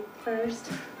your teeth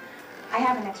first? I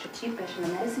have an extra toothbrush in the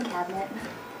medicine cabinet.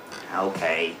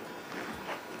 Okay.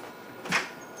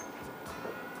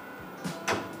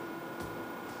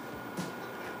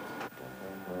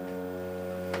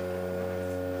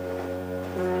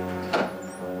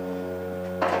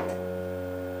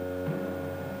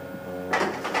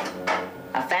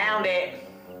 I found it.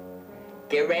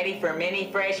 Get ready for mini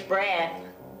fresh breath.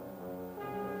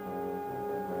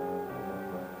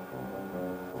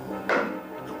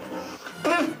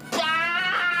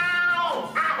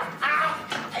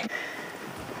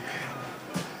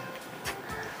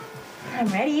 I'm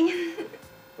ready.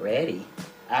 Ready?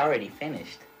 I already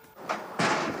finished.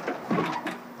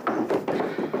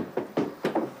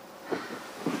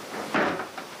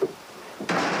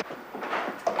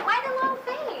 Why the long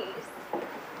face?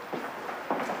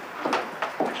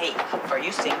 Hey, are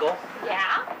you single?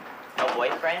 Yeah? No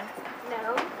boyfriend?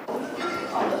 No?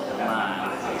 Come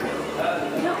on.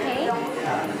 You okay?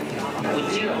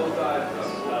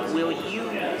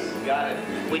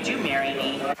 Would you marry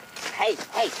me? Hey,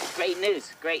 great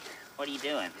news, great. What are you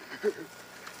doing?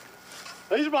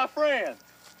 These are my friends.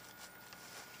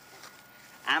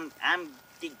 I'm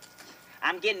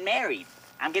getting married.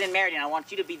 I'm getting married and I want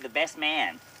you to be the best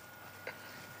man.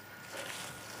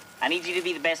 I need you to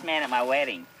be the best man at my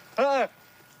wedding.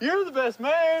 You're the best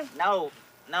man. I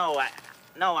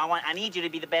need you to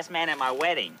be the best man at my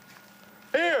wedding.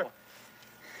 Here.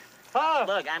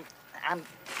 Look,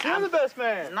 You're the best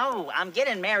man. No, I'm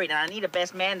getting married and I need a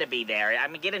best man to be there.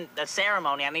 I'm getting the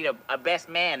ceremony. I need a best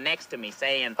man next to me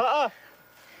saying...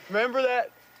 Remember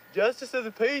that justice of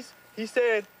the peace? He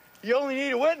said, you only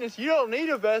need a witness. You don't need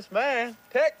a best man,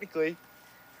 technically.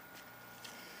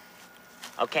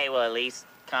 Okay, well, at least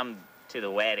come to the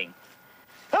wedding.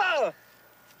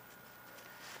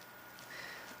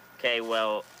 Okay,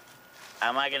 well,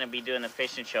 I'm not going to be doing the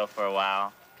fishing show for a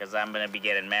while because I'm going to be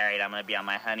getting married. I'm going to be on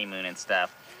my honeymoon and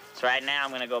stuff. So right now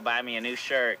I'm going to go buy me a new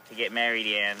shirt to get married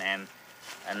in and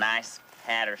a nice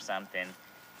hat or something.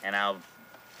 And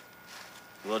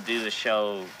we'll do the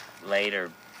show later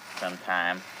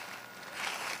sometime.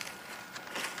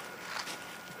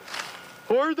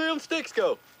 Where'd the sticks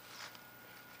go?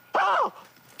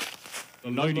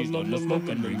 Tonight he's gonna smoke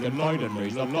and drink and light and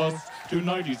raise a fuss.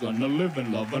 Tonight he's gonna live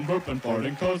and love and burp and fart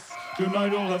and cuss. Tonight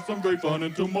he'll have some great fun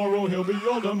and tomorrow he'll be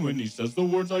all done when he says the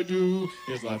words I do.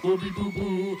 His life will be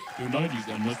poo-poo. Tonight he's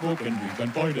gonna smoke and drink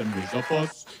and fight and raise a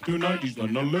fuss. Tonight he's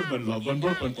gonna live and love and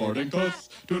burp and fart and cuss.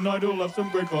 Tonight he'll have some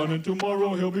great fun and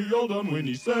tomorrow he'll be all done when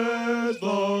he says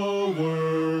the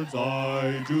words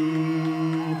I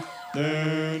do.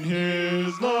 Then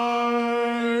his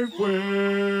life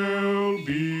will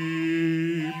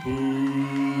be poo-poo.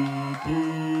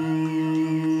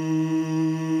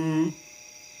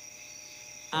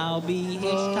 I'll be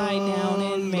hitched, tied down,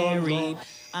 and married.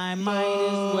 I might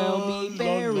as well be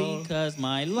buried, 'cause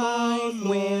my life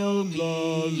will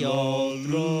be all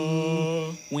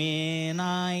through when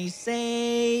I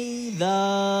say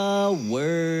the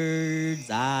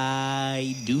words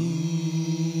I do.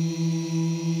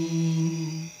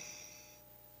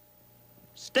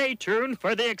 Stay tuned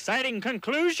for the exciting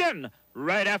conclusion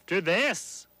right after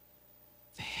this.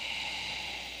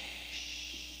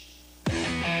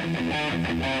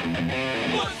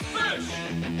 Let's fish!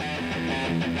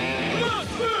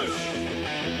 Let's fish!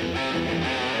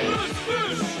 Let's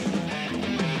fish!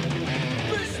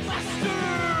 Fishmasters!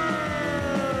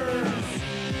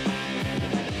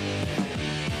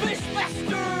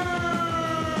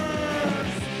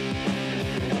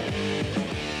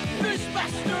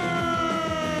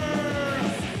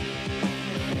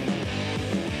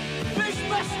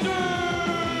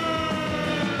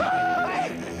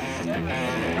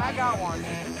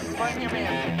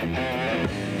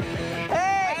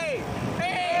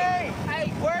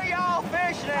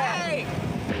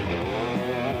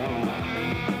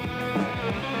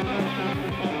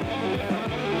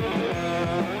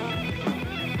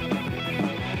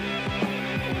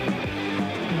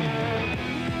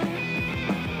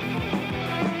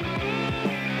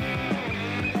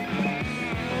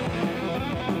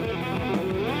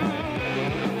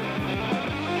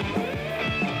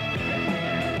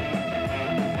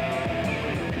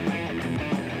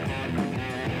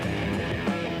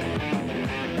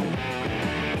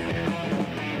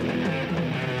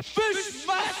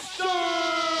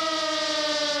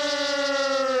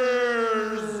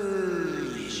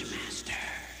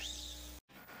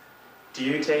 Do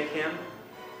you take him?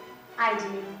 I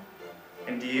do.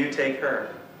 And do you take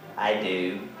her? I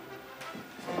do.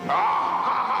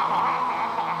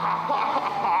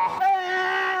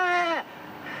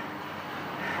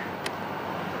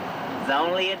 It's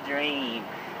only a dream.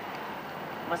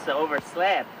 Must have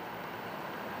overslept.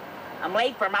 I'm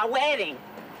late for my wedding.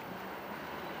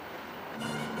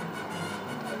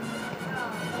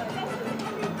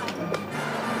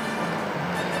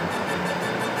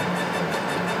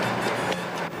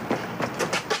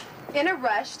 In a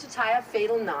rush to tie a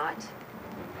fatal knot.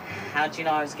 How'd you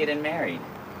know I was getting married?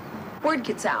 Word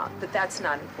gets out, but that's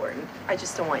not important. I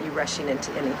just don't want you rushing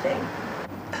into anything.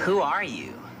 Who are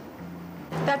you?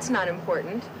 That's not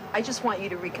important. I just want you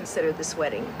to reconsider this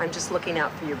wedding. I'm just looking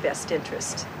out for your best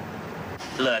interest.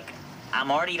 Look,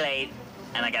 I'm already late,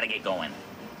 and I gotta get going.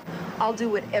 I'll do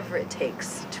whatever it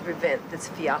takes to prevent this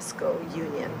fiasco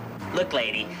union. Look,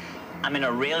 lady, I'm in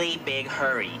a really big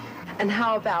hurry. And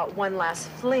how about one last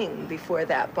fling before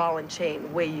that ball and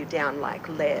chain weigh you down like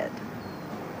lead?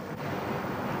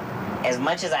 As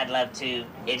much as I'd love to,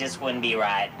 it just wouldn't be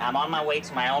right. I'm on my way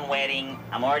to my own wedding.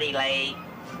 I'm already late.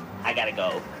 I gotta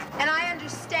go. And I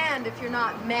understand if you're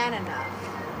not man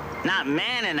enough. Not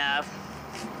man enough?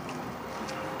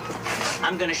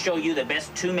 I'm gonna show you the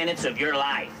best 2 minutes of your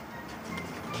life.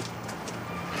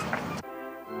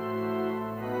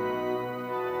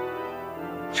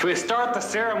 Should we start the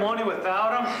ceremony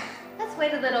without him? Let's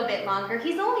wait a little bit longer.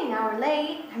 He's only an hour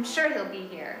late. I'm sure he'll be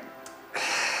here.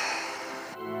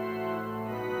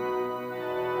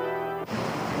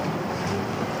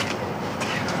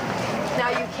 Now,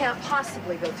 you can't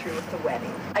possibly go through with the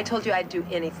wedding. I told you I'd do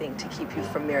anything to keep you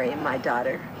from marrying my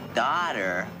daughter.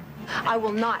 Daughter? I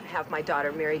will not have my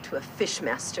daughter married to a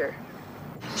fishmaster.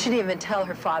 She didn't even tell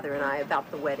her father and I about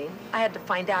the wedding. I had to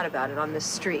find out about it on the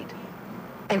street.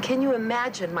 And can you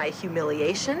imagine my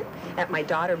humiliation at my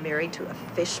daughter married to a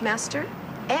fishmaster?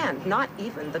 And not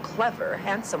even the clever,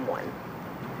 handsome one.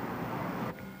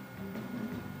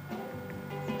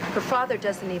 Her father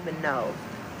doesn't even know.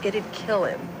 It'd kill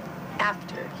him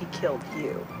after he killed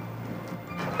you.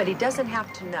 But he doesn't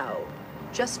have to know.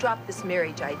 Just drop this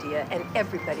marriage idea and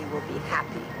everybody will be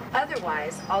happy.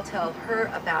 Otherwise, I'll tell her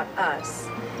about us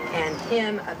and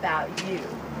him about you.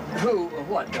 Who?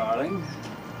 What, darling?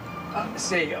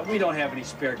 Say, we don't have any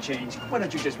spare change. Why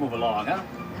don't you just move along, huh?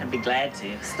 I'd be glad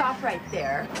to. Stop right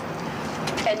there.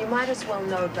 And you might as well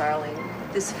know, darling,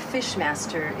 this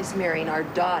Fishmaster is marrying our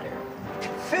daughter.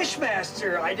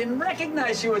 Fishmaster, I didn't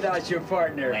recognize you without your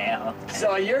partner. Well.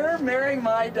 So you're marrying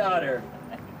my daughter.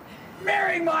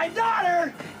 Marrying my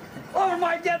daughter? Over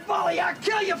my dead body, I'll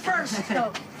kill you first.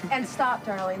 No, and stop,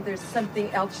 darling. There's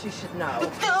something else you should know.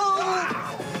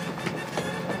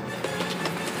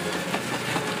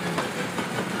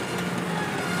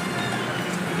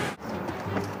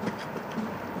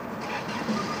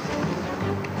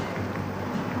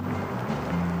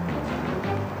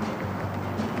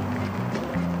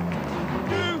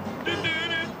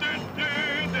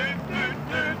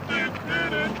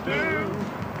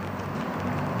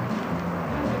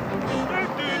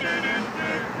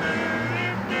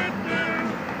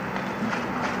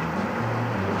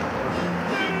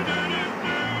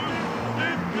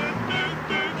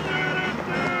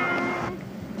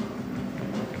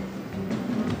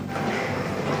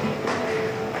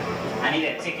 I need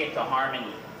a ticket to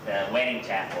Harmony, the wedding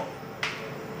chapel.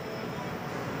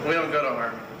 We don't go to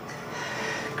Harmony.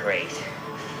 Great.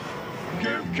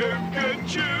 Coop, coop, coop,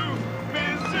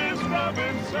 Mrs.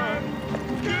 Robinson.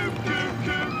 Coop, coop,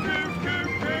 coop, coop, coop,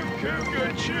 coop, coop,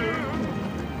 coop,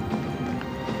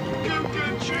 coop,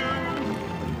 coop, coop,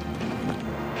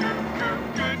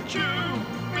 coop,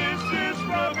 Mrs.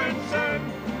 Robinson.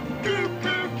 Coop,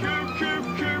 coop, coop, coop,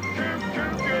 coop, coop,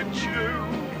 coop,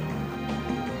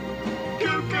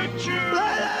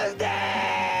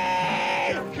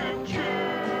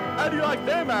 How do you like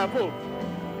them apples?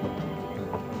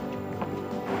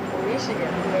 We should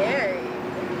get married.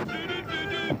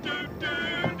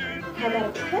 How about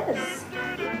a kiss?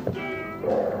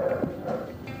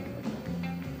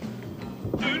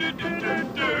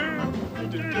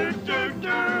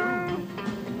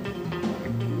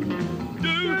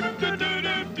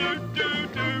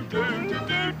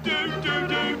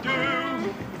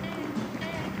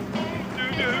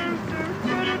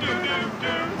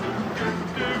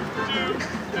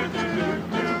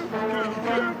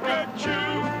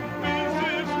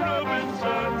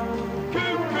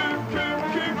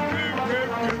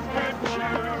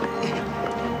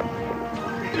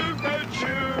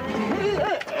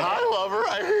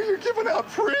 Giving out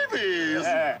freebies.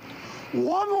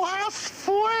 One last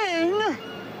fling.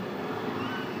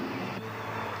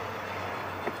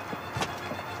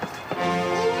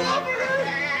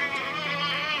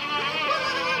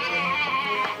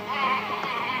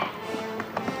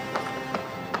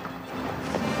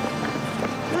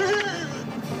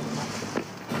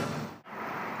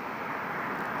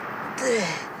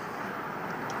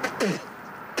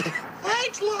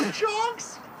 Thanks, little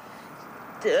chunks.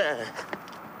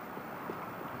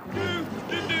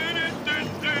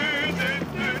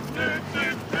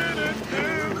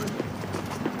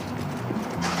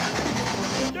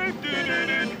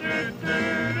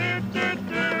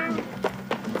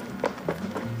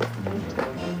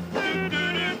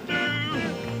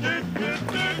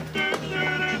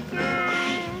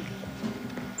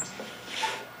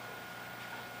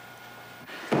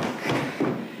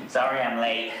 Sorry I'm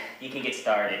late. You can get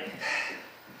started.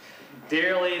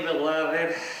 Dearly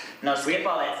beloved, No, skip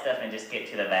all that stuff and just get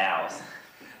to the vows.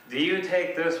 do you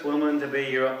take this woman to be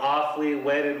your awfully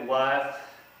wedded wife?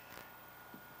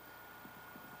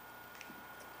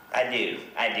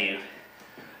 I do.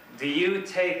 Do you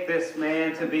take this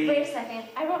man to be... Wait a second.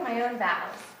 I wrote my own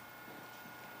vows.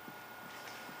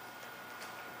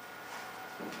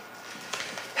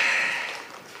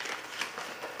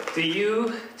 Do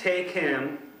you take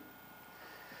him,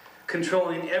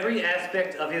 controlling every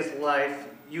aspect of his life,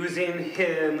 using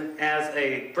him as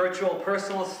a virtual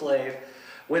personal slave,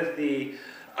 with the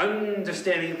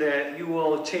understanding that you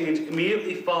will change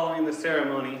immediately following the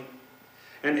ceremony,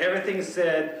 and everything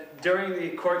said during the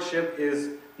courtship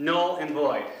is null and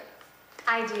void?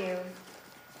 I do.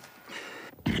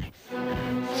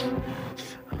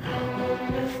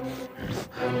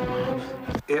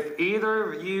 If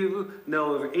either of you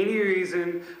know of any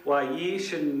reason why ye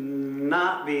should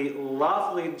not be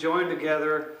lawfully joined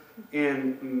together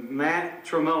in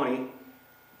matrimony,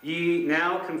 ye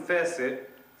now confess it,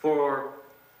 for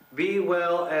be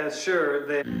well as sure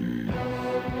that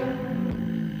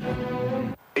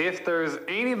if there's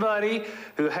anybody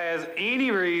who has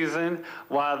any reason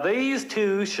why these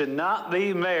two should not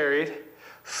be married,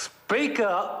 speak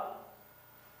up,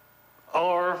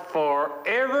 or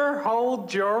forever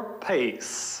hold your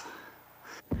peace.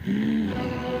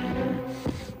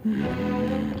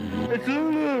 It's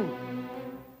Lulu!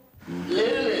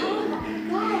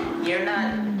 Lulu! You're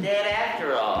not dead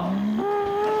after all.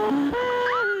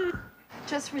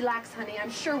 Just relax, honey. I'm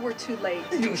sure we're too late.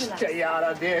 You stay out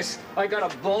of this. I got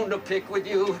a bone to pick with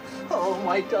you. Oh,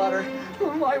 my daughter.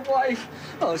 Oh, my wife.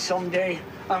 Oh, someday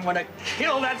I'm gonna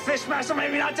kill that Fishmaster.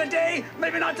 Maybe not today.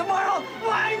 Maybe not tomorrow.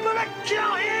 But I'm gonna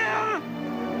kill him!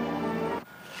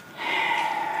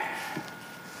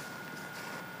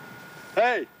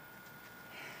 Hey!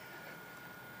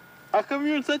 How come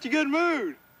you're in such a good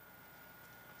mood?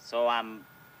 So I'm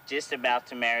just about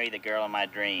to marry the girl of my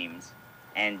dreams.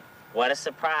 And what a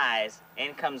surprise.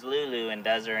 In comes Lulu and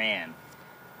does her in.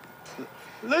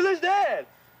 Lulu's dead!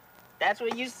 That's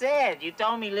what you said. You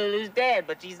told me Lulu's dead,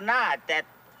 but she's not. That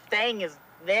thing is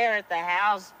there at the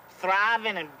house,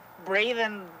 thriving and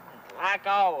breathing like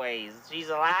always. She's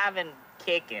alive and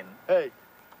kicking. Hey,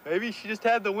 maybe she just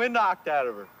had the wind knocked out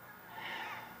of her.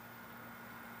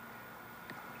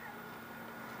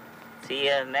 See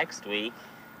ya next week.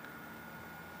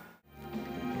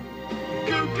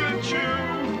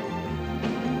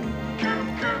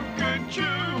 Choo,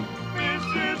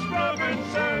 Mrs.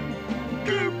 Robinson.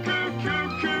 Coo, coo, coo,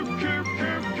 coo, coo,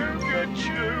 coo,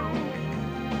 coo-ca-choo.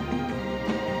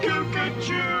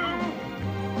 Coo-ca-choo.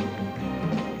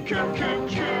 Coo-ca-choo.